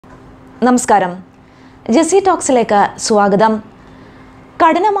നമസ്കാരം. ജെസി ടോക്സിലേക്ക് സ്വാഗതം.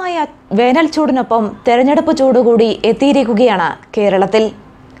 കഠിനമായ വേനൽ ചൂടിനൊപ്പം തെരഞ്ഞെടുപ്പ് ചൂടുകൂടി എത്തിയിരിക്കുകയാണ് കേരളത്തിൽ.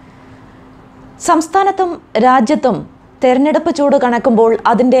 സംസ്ഥാനത്തും രാജ്യത്തും തെരഞ്ഞെടുപ്പ് ചൂട് കണക്കുമ്പോൾ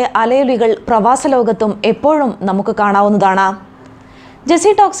അതിൻ്റെ അലയൊലികൾ പ്രവാസ ലോകത്തും എപ്പോഴും നമുക്ക് കാണാവുന്നതാണ്.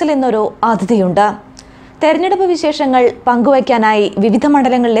 ജെസി ടോക്സിൽ ഇന്നൊരു അതിഥിയുണ്ട്. തെരഞ്ഞെടുപ്പ് വിശേഷങ്ങൾ പങ്കുവയ്ക്കാനായി വിവിധ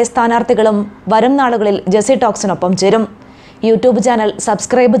മണ്ഡലങ്ങളിലെ സ്ഥാനാർത്ഥികളും വരും നാളുകളിൽ ജെസി ടോക്സിനൊപ്പം ചേരും. യൂട്യൂബ് ചാനൽ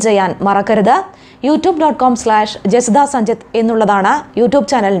സബ്സ്ക്രൈബ് ചെയ്യാൻ മറക്കരുത്. youtube.com/ജസിതാസഞ്ജിത്ത് എന്നുള്ളതാണ് യൂട്യൂബ്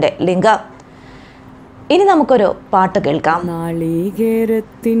ചാനലിൻ്റെ ലിങ്ക്. ഇനി നമുക്കൊരു പാട്ട് കേൾക്കാം.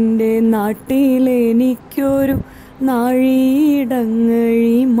 നാളികേരത്തിൻ്റെ നാട്ടിലെനിക്കൊരു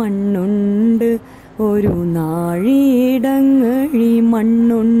നാഴിയിടങ്ങഴി മണ്ണുണ്ട്, ഒരു നാഴിയിടങ്ങഴി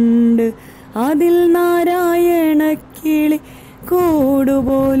മണ്ണുണ്ട്, അതിൽ നാരായണക്കിളി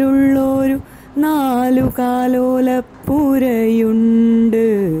കൂടുപോലുള്ളൊരു 4 കാലോലപ്പുരയുണ്ട്.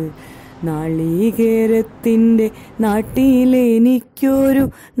 നാളികേരത്തിൻ്റെ നാട്ടിലെനിക്കൊരു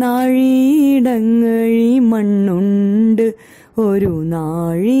നാഴിയിടങ്ങഴി മണ്ണുണ്ട്, ഒരു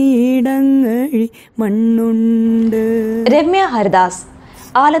നാഴിയിടങ്ങഴി മണ്ണുണ്ട്. രമ്യ ഹരിദാസ്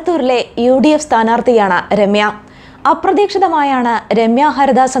ആലത്തൂരിലെ UDF സ്ഥാനാർത്ഥിയാണ് രമ്യ. അപ്രതീക്ഷിതമായാണ് രമ്യ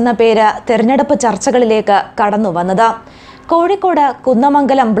ഹരിദാസ് എന്ന പേര് തെരഞ്ഞെടുപ്പ് ചർച്ചകളിലേക്ക് കടന്നു വന്നത്. കോഴിക്കോട്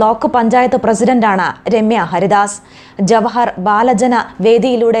കുന്നമംഗലം ബ്ലോക്ക് പഞ്ചായത്ത് പ്രസിഡന്റാണ് രമ്യ ഹരിദാസ്. ജവഹർ ബാലജന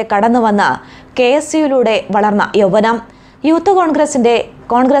വേദിയിലൂടെ കടന്നുവന്ന് KSUയിലൂടെ വളർന്ന യൗവനം. യൂത്ത്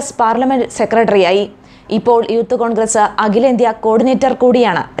കോൺഗ്രസ് പാർലമെന്റ് സെക്രട്ടറിയായി. ഇപ്പോൾ യൂത്ത് കോൺഗ്രസ് അഖിലേന്ത്യാ കോർഡിനേറ്റർ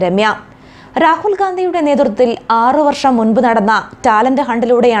കൂടിയാണ് രമ്യ. രാഹുൽ ഗാന്ധിയുടെ നേതൃത്വത്തിൽ 6 വർഷം മുൻപ് നടന്ന ടാലന്റ്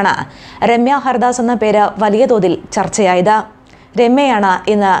ഹണ്ടിലൂടെയാണ് രമ്യ ഹരിദാസ് എന്ന പേര് വലിയ തോതിൽ ചർച്ചയായത്. രമ്യയാണ്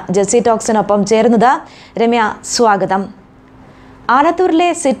ഇന്ന് ജെസി ടോക്സിനൊപ്പം ചേരുന്നത്. രമ്യ, സ്വാഗതം. ആലത്തൂരിലെ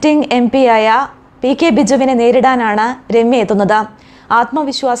സിറ്റിംഗ് MP ആയ PK ബിജുവിനെ നേരിടാനാണ് രമ്യ എത്തുന്നത്.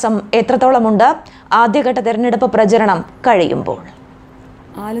 ആത്മവിശ്വാസം എത്രത്തോളമുണ്ട് ആദ്യഘട്ട തെരഞ്ഞെടുപ്പ് പ്രചരണം കഴിയുമ്പോൾ?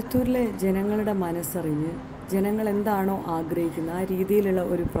 ആലത്തൂരിലെ ജനങ്ങളുടെ മനസ്സറിഞ്ഞ് ജനങ്ങൾ എന്താണോ ആഗ്രഹിക്കുന്നത് ആ രീതിയിലുള്ള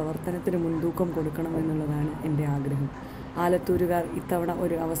ഒരു പ്രവർത്തനത്തിന് മുൻതൂക്കം കൊടുക്കണമെന്നുള്ളതാണ് എൻ്റെ ആഗ്രഹം. ആലത്തൂരുകാർ ഇത്തവണ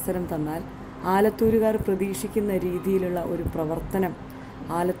ഒരു അവസരം തന്നാൽ ആലത്തൂരുകാർ പ്രതീക്ഷിക്കുന്ന രീതിയിലുള്ള ഒരു പ്രവർത്തനം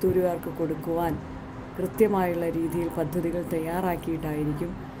ആലത്തൂരുകാർക്ക് കൊടുക്കുവാൻ കൃത്യമായുള്ള രീതിയിൽ പദ്ധതികൾ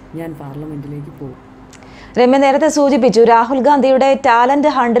തയ്യാറാക്കിയിട്ടായിരിക്കും ഞാൻ പാർലമെന്റിലേക്ക് പോകും. രമ്യ നേരത്തെ സൂചിപ്പിച്ചു, രാഹുൽ ഗാന്ധിയുടെ ടാലന്റ്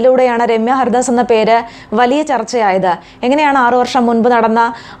ഹണ്ടിലൂടെയാണ് രമ്യ ഹരിദാസ് എന്ന പേര് വലിയ ചർച്ചയായത്. എങ്ങനെയാണ് 6 വർഷം മുൻപ് നടന്ന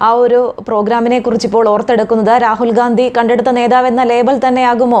ആ ഒരു പ്രോഗ്രാമിനെ കുറിച്ച് ഇപ്പോൾ ഓർത്തെടുക്കുന്നത്? രാഹുൽ ഗാന്ധി കണ്ടെടുത്ത നേതാവ് എന്ന ലേബൽ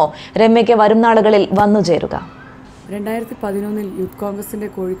തന്നെയാകുമോ രമ്യയ്ക്ക് വരും നാളുകളിൽ വന്നു ചേരുക? 2011 യൂത്ത് കോൺഗ്രസിൻ്റെ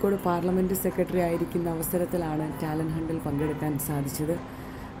കോഴിക്കോട് പാർലമെന്റ് സെക്രട്ടറി ആയിരിക്കുന്ന അവസരത്തിലാണ് ടാലന്റ് ഹണ്ടിൽ പങ്കെടുക്കാൻ സാധിച്ചത്.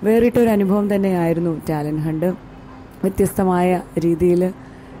 വേറിട്ടൊരു അനുഭവം തന്നെയായിരുന്നു ടാലന്റ് ഹണ്ട്. വ്യത്യസ്തമായ രീതിയിൽ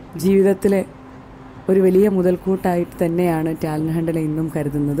ജീവിതത്തിലെ ഒരു വലിയ മുതൽക്കൂട്ടായിട്ട് തന്നെയാണ് ടാലന്റ് ഹണ്ടിനെ ഇന്നും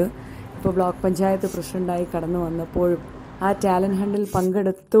കരുതുന്നത്. ഇപ്പോൾ ബ്ലോക്ക് പഞ്ചായത്ത് പ്രസിഡൻ്റായി കടന്നു വന്നപ്പോഴും ആ ടാലന്റ് ഹണ്ടിൽ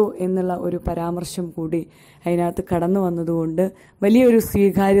പങ്കെടുത്തു എന്നുള്ള ഒരു പരാമർശം കൂടി അതിനകത്ത് കടന്നു വന്നതുകൊണ്ട് വലിയൊരു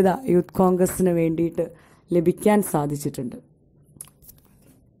സ്വീകാര്യത യൂത്ത് കോൺഗ്രസിന് വേണ്ടിയിട്ട് ലഭിക്കാൻ സാധിച്ചിട്ടുണ്ട്.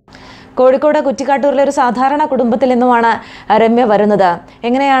 കോഴിക്കോട് കുറ്റിക്കാട്ടൂരിലെ ഒരു സാധാരണ കുടുംബത്തിൽ നിന്നുമാണ് രമ്യ വരുന്നത്.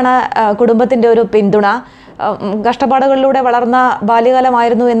 എങ്ങനെയാണ് കുടുംബത്തിൻ്റെ ഒരു പിന്തുണ? കഷ്ടപ്പാടുകളിലൂടെ വളർന്ന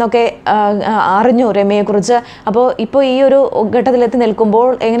ബാല്യകാലമായിരുന്നു എന്നൊക്കെ അറിഞ്ഞു രമ്യയെക്കുറിച്ച്. അപ്പോൾ ഇപ്പോൾ ഈ ഒരു ഘട്ടത്തിലെത്തി നിൽക്കുമ്പോൾ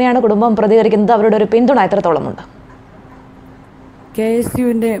എങ്ങനെയാണ് കുടുംബം പ്രതികരിക്കുന്നത്? അവരുടെ ഒരു പിന്തുണ എത്രത്തോളമുണ്ട്?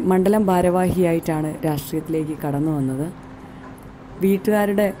 KSUവിൻ്റെ മണ്ഡലം ഭാരവാഹിയായിട്ടാണ് രാഷ്ട്രീയത്തിലേക്ക് കടന്നു വന്നത്.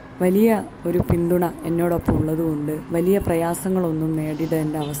 വീട്ടുകാരുടെ വലിയ ഒരു പിന്തുണ എന്നോടൊപ്പം ഉള്ളതുകൊണ്ട് വലിയ പ്രയാസങ്ങളൊന്നും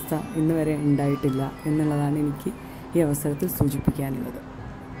നേരിടേണ്ട അവസ്ഥ ഇന്ന് വരെ ഉണ്ടായിട്ടില്ല എന്നുള്ളതാണ് എനിക്ക് ഈ അവസരത്തിൽ സൂചിപ്പിക്കാനുള്ളത്.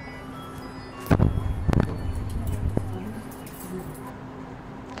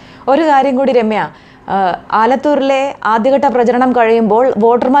 ഒരു കാര്യം കൂടി രമ്യ, ആലത്തൂരിലെ ആദ്യഘട്ട പ്രചരണം കഴിയുമ്പോൾ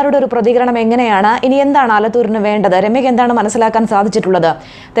വോട്ടർമാരുടെ ഒരു പ്രതികരണം എങ്ങനെയാണ്? ഇനി എന്താണ് ആലത്തൂരിന് വേണ്ടത്? രമ്യയ്ക്ക് എന്താണ് മനസ്സിലാക്കാൻ സാധിച്ചിട്ടുള്ളത്?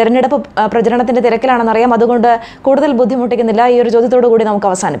 തെരഞ്ഞെടുപ്പ് പ്രചരണത്തിന്റെ തിരക്കിലാണെന്നറിയാം, അതുകൊണ്ട് കൂടുതൽ ബുദ്ധിമുട്ടിക്കുന്നില്ല. ഈ ഒരു ചോദ്യത്തോടു കൂടി നമുക്ക്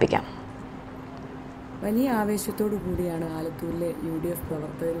അവസാനിപ്പിക്കാം. വലിയ ആവേശത്തോടു കൂടിയാണ് ആലത്തൂരിലെ UDF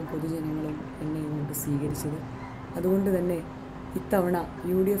പ്രവർത്തകരും പൊതുജനങ്ങളും എന്നെ ഇങ്ങോട്ട് സ്വീകരിച്ചത്. അതുകൊണ്ട് തന്നെ ഇത്തവണ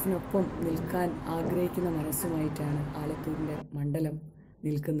UDFനൊപ്പം നിൽക്കാൻ ആഗ്രഹിക്കുന്ന മനസ്സുമായിട്ടാണ് ആലത്തൂരിൻ്റെ മണ്ഡലം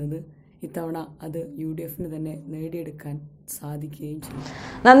നിൽക്കുന്നത്. ഇത്തവണ അത് UDFന് തന്നെ നേടിയെടുക്കാൻ സാധിക്കുകയും ചെയ്യും.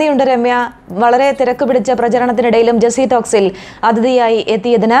 നന്ദിയുണ്ട് രമ്യ. വളരെ തിരക്ക് പിടിച്ച പ്രചരണത്തിനിടയിലും ജെസി ടോക്സിൽ അതിഥിയായി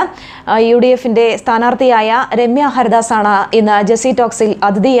എത്തിയതിന്. UDFന്റെ സ്ഥാനാർത്ഥിയായ രമ്യ ഹരിദാസ് ആണ് ഇന്ന് ജെസി ടോക്സിൽ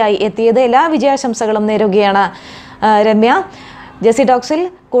അതിഥിയായി എത്തിയത്. എല്ലാ വിജയാശംസകളും നേരുകയാണ് രമ്യ. ജെസി ടോക്സിൽ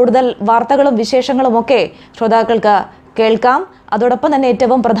കൂടുതൽ വാർത്തകളും വിശേഷങ്ങളും ഒക്കെ ശ്രോതാക്കൾക്ക് കേൾക്കാം. അതോടൊപ്പം തന്നെ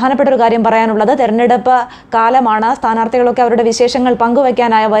ഏറ്റവും പ്രധാനപ്പെട്ട ഒരു കാര്യം പറയാനുള്ളത്, തെരഞ്ഞെടുപ്പ് കാലമാണ്. സ്ഥാനാർത്ഥികളൊക്കെ അവരുടെ വിശേഷങ്ങൾ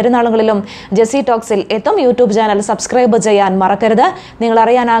പങ്കുവയ്ക്കാനായ വരുന്നാളുകളിലും ജെസ്സി ടോക്സിൽ എത്തും. യൂട്യൂബ് ചാനൽ സബ്സ്ക്രൈബ് ചെയ്യാൻ മറക്കരുത്. നിങ്ങൾ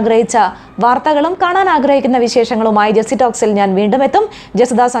അറിയാൻ ആഗ്രഹിച്ച വാർത്തകളും കാണാൻ ആഗ്രഹിക്കുന്ന വിശേഷങ്ങളുമായി ജെസ്സി ടോക്സിൽ ഞാൻ വീണ്ടും എത്തും.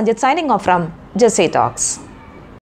 ജസിദ Sanjith signing off from Jessy talks.